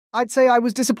I'd say I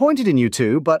was disappointed in you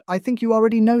two, but I think you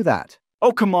already know that.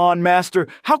 Oh, come on, Master.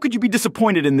 How could you be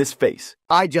disappointed in this face?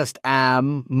 I just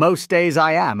am. Most days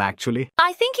I am, actually.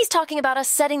 I think he's talking about us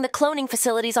setting the cloning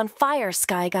facilities on fire,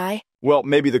 Sky Guy. Well,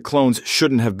 maybe the clones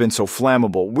shouldn't have been so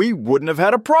flammable. We wouldn't have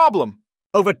had a problem.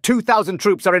 Over 2,000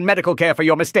 troops are in medical care for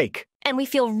your mistake. And we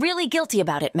feel really guilty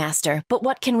about it, Master. But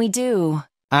what can we do?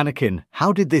 Anakin,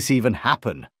 how did this even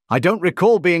happen? I don't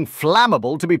recall being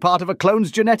flammable to be part of a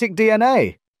clone's genetic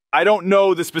DNA. I don't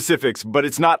know the specifics, but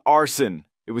it's not arson.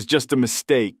 It was just a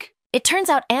mistake. It turns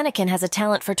out Anakin has a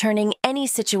talent for turning any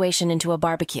situation into a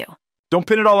barbecue. Don't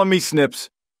pin it all on me, Snips.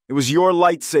 It was your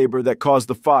lightsaber that caused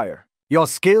the fire. Your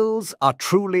skills are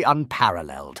truly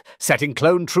unparalleled. Setting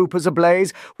clone troopers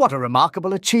ablaze, what a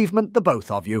remarkable achievement, the both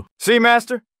of you. See,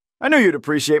 Master? I knew you'd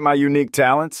appreciate my unique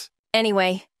talents.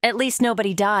 Anyway, at least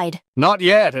nobody died. Not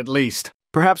yet, at least.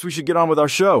 Perhaps we should get on with our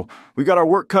show. We got our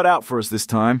work cut out for us this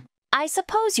time. I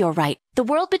suppose you're right. The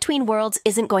world between worlds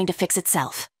isn't going to fix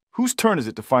itself. Whose turn is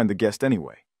it to find the guest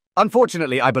anyway?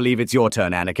 Unfortunately, I believe it's your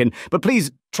turn, Anakin, but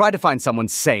please try to find someone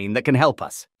sane that can help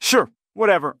us. Sure,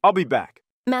 whatever. I'll be back.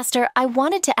 Master, I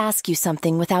wanted to ask you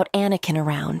something without Anakin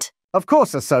around. Of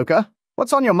course, Ahsoka.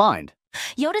 What's on your mind?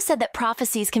 Yoda said that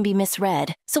prophecies can be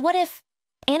misread. So what if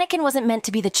Anakin wasn't meant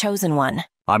to be the chosen one?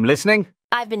 I'm listening.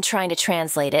 I've been trying to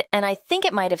translate it, and I think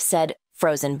it might have said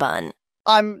frozen bun.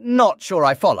 I'm not sure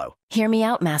I follow. Hear me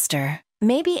out, Master.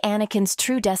 Maybe Anakin's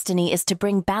true destiny is to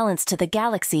bring balance to the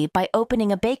galaxy by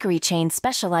opening a bakery chain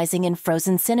specializing in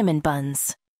frozen cinnamon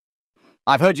buns.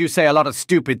 I've heard you say a lot of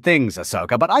stupid things,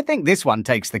 Ahsoka, but I think this one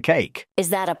takes the cake. Is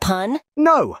that a pun?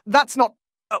 No, that's not...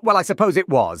 well, I suppose it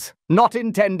was. Not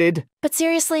intended. But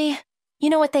seriously, you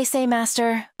know what they say,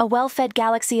 Master? A well-fed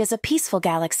galaxy is a peaceful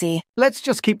galaxy. Let's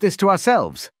just keep this to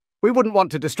ourselves. We wouldn't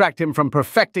want to distract him from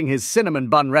perfecting his cinnamon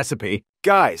bun recipe.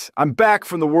 Guys, I'm back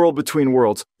from the world between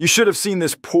worlds. You should have seen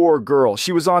this poor girl.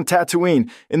 She was on Tatooine,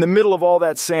 in the middle of all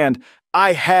that sand.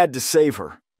 I had to save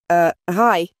her.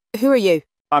 Hi. Who are you?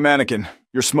 I'm Anakin.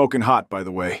 You're smoking hot, by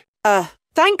the way.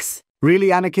 Thanks. Really,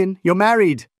 Anakin? You're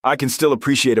married? I can still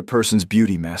appreciate a person's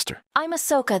beauty, Master. I'm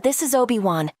Ahsoka. This is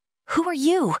Obi-Wan. Who are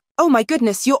you? Oh my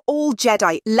goodness, you're all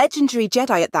Jedi. Legendary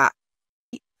Jedi at that.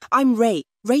 I'm Rey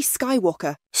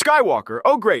Skywalker. Skywalker?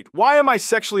 Oh, great. Why am I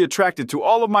sexually attracted to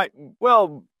all of my...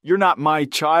 Well, you're not my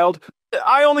child.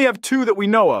 I only have two that we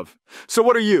know of. So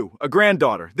what are you? A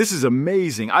granddaughter? This is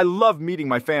amazing. I love meeting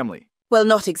my family. Well,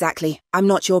 not exactly. I'm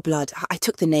not your blood. I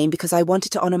took the name because I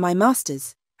wanted to honor my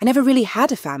masters. I never really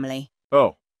had a family.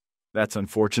 Oh, that's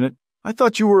unfortunate. I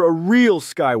thought you were a real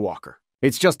Skywalker.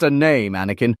 It's just a name,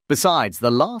 Anakin. Besides, the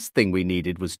last thing we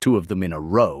needed was two of them in a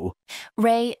row.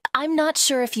 Rey, I'm not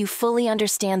sure if you fully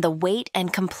understand the weight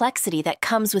and complexity that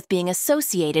comes with being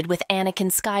associated with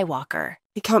Anakin Skywalker.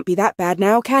 It can't be that bad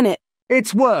now, can it?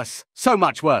 It's worse. So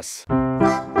much worse.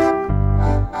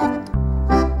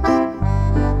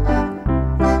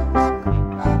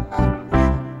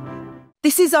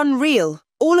 This is unreal.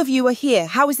 All of you are here.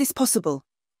 How is this possible?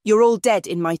 You're all dead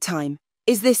in my time.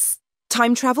 Is this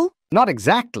time travel? Not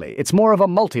exactly. It's more of a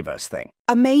multiverse thing.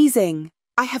 Amazing.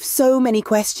 I have so many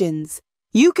questions.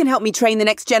 You can help me train the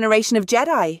next generation of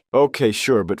Jedi. Okay,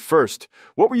 sure, but first,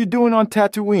 what were you doing on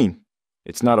Tatooine?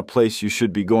 It's not a place you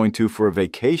should be going to for a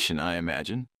vacation, I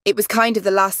imagine. It was kind of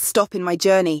the last stop in my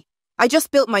journey. I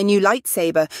just built my new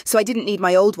lightsaber, so I didn't need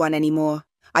my old one anymore.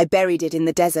 I buried it in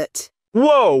the desert.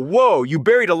 Whoa, you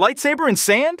buried a lightsaber in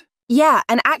sand? Yeah,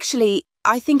 and actually,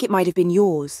 I think it might have been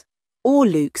yours. Or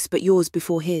Luke's, but yours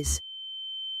before his.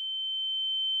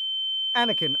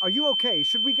 Anakin, are you okay?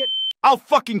 Should we get... I'll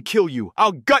fucking kill you.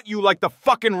 I'll gut you like the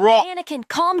fucking raw... Anakin,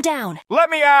 calm down.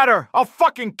 Let me at her. I'll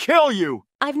fucking kill you.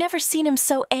 I've never seen him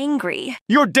so angry.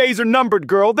 Your days are numbered,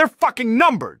 girl. They're fucking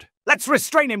numbered. Let's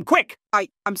restrain him, quick!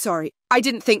 I'm sorry. I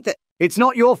didn't think that... It's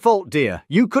not your fault, dear.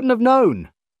 You couldn't have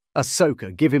known.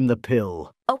 Ahsoka, give him the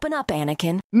pill. Open up,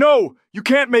 Anakin. No, you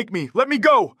can't make me. Let me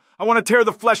go. I want to tear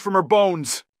the flesh from her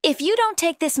bones. If you don't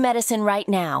take this medicine right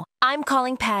now, I'm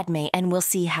calling Padme and we'll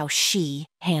see how she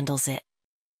handles it.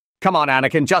 Come on,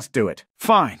 Anakin, just do it.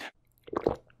 Fine.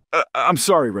 I'm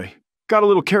sorry, Rey. Got a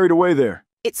little carried away there.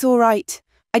 It's all right.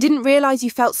 I didn't realize you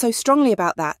felt so strongly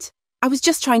about that. I was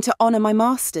just trying to honor my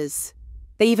masters.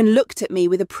 They even looked at me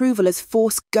with approval as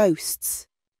Force ghosts.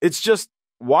 It's just,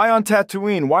 why on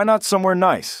Tatooine? Why not somewhere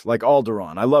nice, like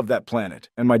Alderaan? I love that planet,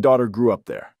 and my daughter grew up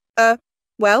there.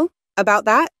 Well, about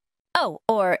that? Oh,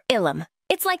 or Ilum.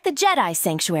 It's like the Jedi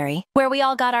Sanctuary, where we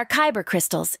all got our kyber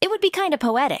crystals. It would be kind of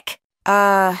poetic.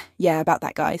 Yeah, about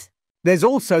that, guys. There's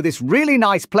also this really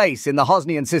nice place in the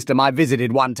Hosnian system I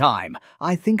visited one time.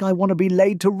 I think I want to be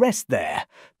laid to rest there.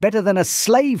 Better than a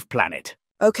slave planet.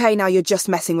 Okay, now you're just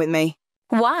messing with me.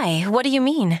 Why? What do you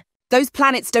mean? Those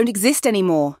planets don't exist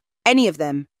anymore. Any of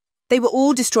them. They were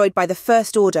all destroyed by the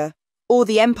First Order, or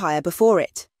the Empire before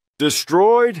it.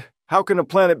 Destroyed? How can a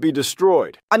planet be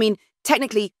destroyed? I mean,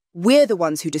 technically, we're the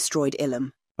ones who destroyed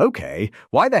Ilum. Okay,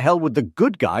 why the hell would the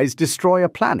good guys destroy a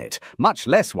planet, much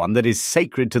less one that is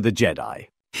sacred to the Jedi?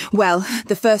 Well,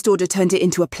 the First Order turned it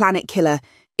into a planet killer.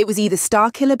 It was either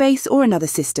Starkiller Base or another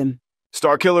system.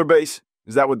 Starkiller Base?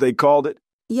 Is that what they called it?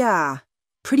 Yeah,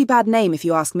 pretty bad name if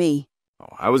you ask me.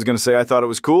 Oh, I was gonna say I thought it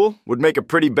was cool. Would make a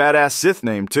pretty badass Sith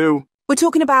name, too. We're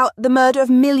talking about the murder of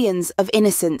millions of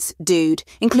innocents, dude,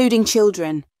 including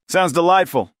children. Sounds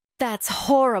delightful. That's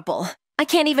horrible. I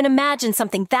can't even imagine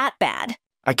something that bad.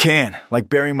 I can, like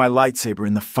burying my lightsaber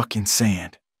in the fucking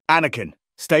sand. Anakin,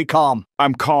 stay calm.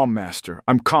 I'm calm, Master.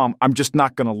 I'm calm. I'm just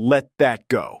not gonna let that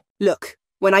go. Look,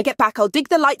 when I get back, I'll dig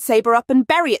the lightsaber up and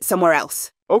bury it somewhere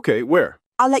else. Okay, where?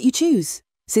 I'll let you choose,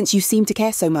 since you seem to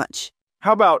care so much.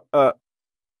 How about, I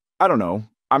don't know.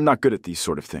 I'm not good at these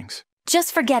sort of things.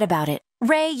 Just forget about it.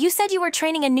 Rey, you said you were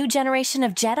training a new generation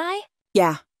of Jedi?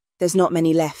 Yeah, there's not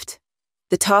many left.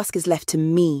 The task is left to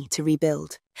me to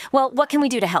rebuild. Well, what can we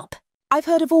do to help? I've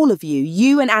heard of all of you.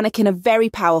 You and Anakin are very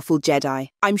powerful Jedi.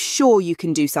 I'm sure you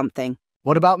can do something.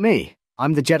 What about me?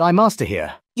 I'm the Jedi Master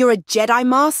here. You're a Jedi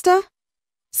Master?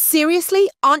 Seriously?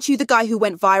 Aren't you the guy who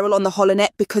went viral on the holonet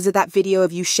because of that video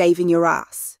of you shaving your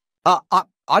ass?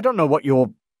 I don't know what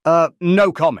you're...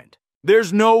 no comment.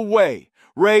 There's no way.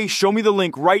 Rey, show me the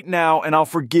link right now and I'll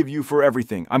forgive you for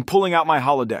everything. I'm pulling out my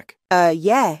holodeck.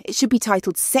 Yeah, it should be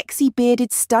titled Sexy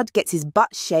Bearded Stud Gets His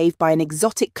Butt Shaved by an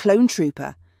Exotic Clone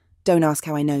Trooper. Don't ask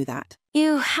how I know that.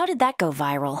 How did that go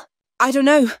viral? I don't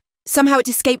know. Somehow it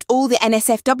escaped all the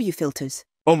NSFW filters.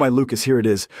 Oh my Lucas, here it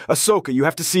is. Ahsoka, you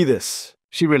have to see this.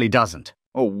 She really doesn't.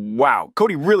 Oh wow,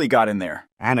 Cody really got in there.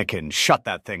 Anakin, shut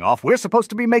that thing off. We're supposed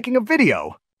to be making a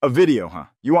video. A video, huh?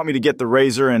 You want me to get the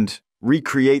razor and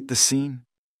recreate the scene?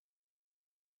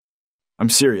 I'm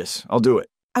serious. I'll do it.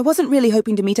 I wasn't really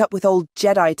hoping to meet up with old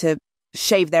Jedi to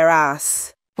shave their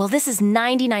ass. Well, this is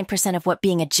 99% of what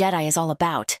being a Jedi is all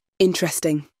about.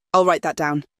 Interesting. I'll write that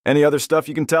down. Any other stuff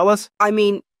you can tell us? I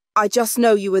mean, I just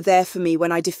know you were there for me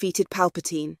when I defeated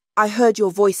Palpatine. I heard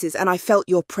your voices and I felt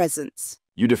your presence.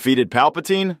 You defeated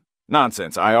Palpatine?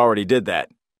 Nonsense, I already did that.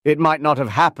 It might not have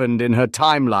happened in her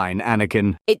timeline,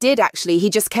 Anakin. It did, actually. He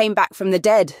just came back from the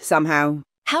dead, somehow.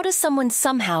 How does someone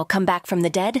somehow come back from the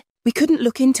dead? We couldn't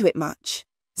look into it much.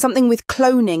 Something with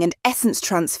cloning and essence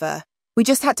transfer. We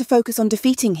just had to focus on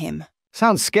defeating him.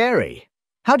 Sounds scary.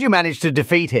 How'd you manage to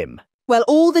defeat him? Well,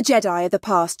 all the Jedi of the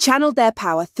past channeled their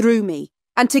power through me,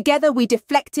 and together we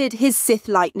deflected his Sith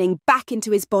lightning back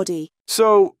into his body.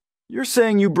 So, you're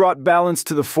saying you brought balance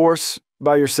to the Force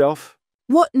by yourself?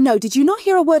 What? No, did you not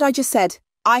hear a word I just said?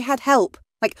 I had help.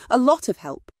 Like, a lot of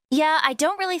help. Yeah, I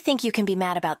don't really think you can be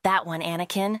mad about that one,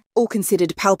 Anakin. All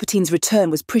considered, Palpatine's return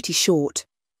was pretty short.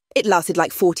 It lasted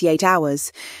like 48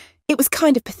 hours. It was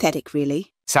kind of pathetic,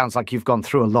 really. Sounds like you've gone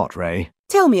through a lot, Rey.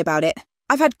 Tell me about it.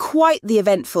 I've had quite the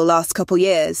eventful last couple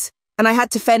years, and I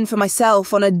had to fend for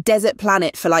myself on a desert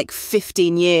planet for like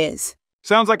 15 years.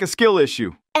 Sounds like a skill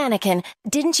issue. Anakin,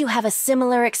 didn't you have a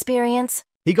similar experience?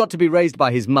 He got to be raised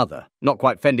by his mother, not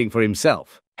quite fending for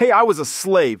himself. Hey, I was a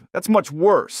slave. That's much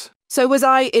worse. So was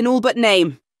I in all but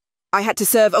name. I had to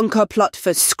serve Unkar Plot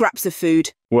for scraps of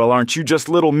food. Well, aren't you just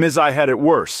little Miz I had it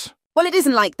worse? Well, it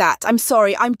isn't like that. I'm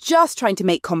sorry. I'm just trying to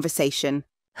make conversation.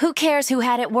 Who cares who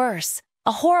had it worse?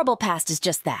 A horrible past is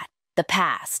just that. The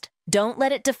past. Don't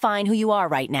let it define who you are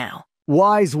right now.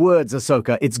 Wise words,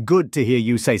 Ahsoka. It's good to hear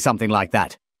you say something like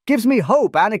that. Gives me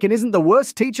hope Anakin isn't the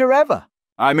worst teacher ever.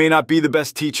 I may not be the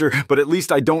best teacher, but at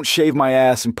least I don't shave my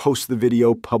ass and post the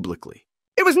video publicly.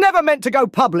 It was never meant to go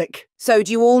public. So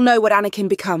do you all know what Anakin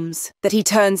becomes? That he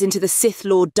turns into the Sith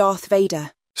Lord Darth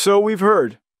Vader? So we've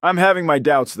heard. I'm having my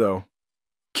doubts, though.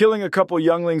 Killing a couple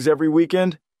younglings every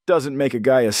weekend doesn't make a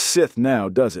guy a Sith now,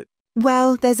 does it?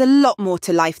 Well, there's a lot more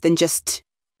to life than just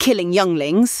killing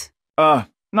younglings.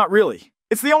 Not really.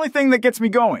 It's the only thing that gets me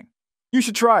going. You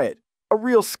should try it. A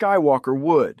real Skywalker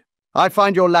would. I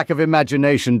find your lack of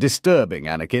imagination disturbing,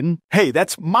 Anakin. Hey,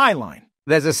 that's my line.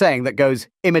 There's a saying that goes,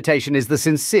 imitation is the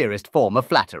sincerest form of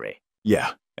flattery.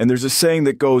 Yeah, and there's a saying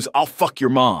that goes, I'll fuck your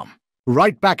mom.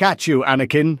 Right back at you,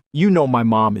 Anakin. You know my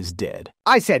mom is dead.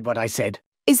 I said what I said.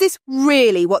 Is this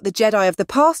really what the Jedi of the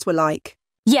past were like?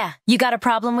 Yeah, you got a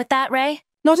problem with that, Rey?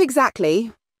 Not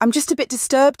exactly. I'm just a bit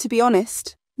disturbed, to be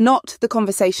honest. Not the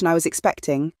conversation I was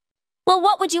expecting. Well,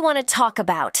 what would you want to talk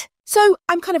about? So,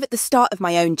 I'm kind of at the start of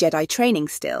my own Jedi training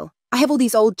still. I have all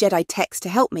these old Jedi texts to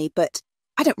help me, but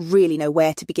I don't really know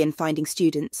where to begin finding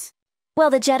students. Well,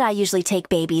 the Jedi usually take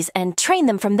babies and train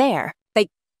them from there. They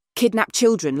kidnap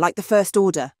children like the First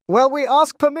Order. Well, we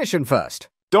ask permission first.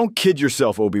 Don't kid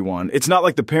yourself, Obi-Wan. It's not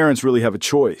like the parents really have a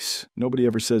choice. Nobody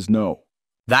ever says no.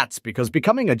 That's because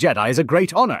becoming a Jedi is a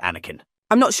great honor, Anakin.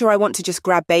 I'm not sure I want to just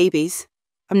grab babies.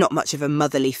 I'm not much of a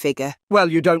motherly figure. Well,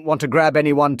 you don't want to grab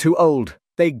anyone too old.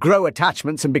 They grow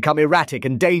attachments and become erratic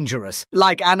and dangerous,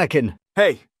 like Anakin.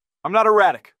 Hey, I'm not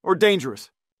erratic or dangerous.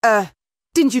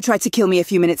 Didn't you try to kill me a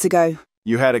few minutes ago?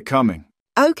 You had it coming.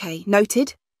 Okay,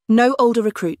 noted. No older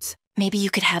recruits. Maybe you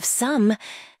could have some,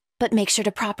 but make sure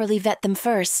to properly vet them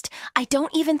first. I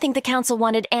don't even think the Council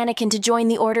wanted Anakin to join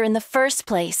the Order in the first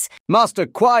place. Master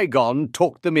Qui-Gon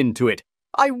talked them into it.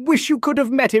 I wish you could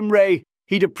have met him, Rey.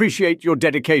 He'd appreciate your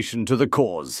dedication to the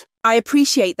cause. I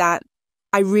appreciate that.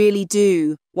 I really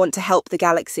do want to help the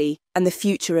galaxy and the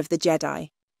future of the Jedi.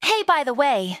 Hey, by the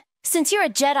way, since you're a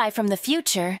Jedi from the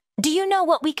future, do you know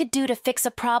what we could do to fix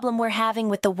a problem we're having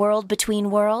with the world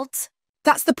between worlds?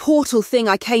 That's the portal thing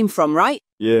I came from, right?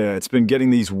 Yeah, it's been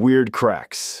getting these weird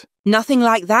cracks. Nothing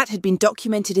like that had been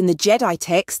documented in the Jedi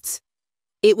texts.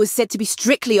 It was said to be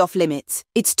strictly off limits.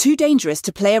 It's too dangerous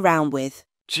to play around with.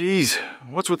 Jeez,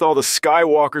 what's with all the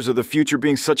Skywalkers of the future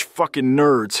being such fucking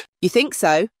nerds? You think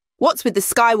so? What's with the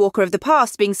Skywalker of the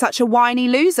past being such a whiny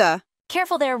loser?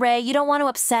 Careful there, Rey. You don't want to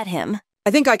upset him.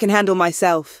 I think I can handle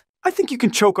myself. I think you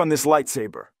can choke on this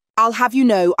lightsaber. I'll have you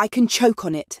know I can choke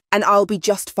on it, and I'll be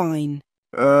just fine.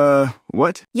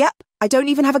 What? Yep, I don't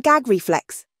even have a gag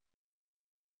reflex.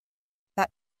 That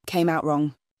came out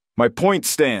wrong. My point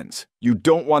stands. You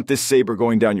don't want this saber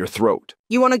going down your throat.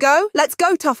 You want to go? Let's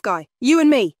go, tough guy. You and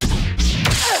me.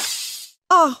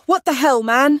 Oh, what the hell,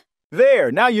 man?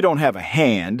 There, now you don't have a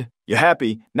hand. You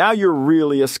happy? Now you're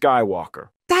really a Skywalker.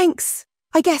 Thanks.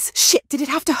 I guess, shit, did it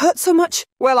have to hurt so much?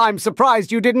 Well, I'm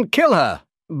surprised you didn't kill her.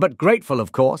 But grateful,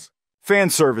 of course. Fan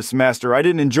service, Master. I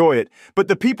didn't enjoy it. But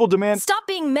the people demand— Stop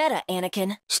being meta,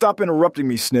 Anakin. Stop interrupting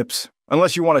me, Snips.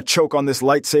 Unless you want to choke on this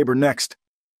lightsaber next.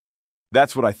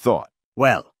 That's what I thought.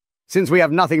 Well, since we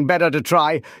have nothing better to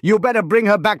try, you better bring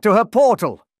her back to her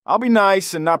portal. I'll be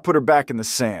nice and not put her back in the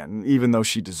sand, even though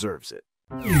she deserves it.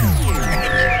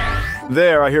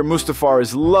 There, I hear Mustafar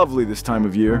is lovely this time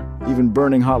of year. Even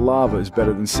burning hot lava is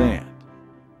better than sand.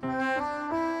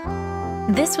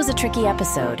 This was a tricky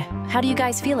episode. How do you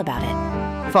guys feel about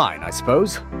it? Fine, I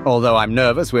suppose. Although I'm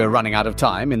nervous we're running out of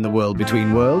time in the world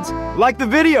between worlds. Like the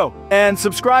video, and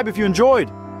subscribe if you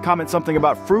enjoyed. Comment something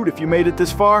about fruit if you made it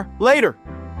this far. Later!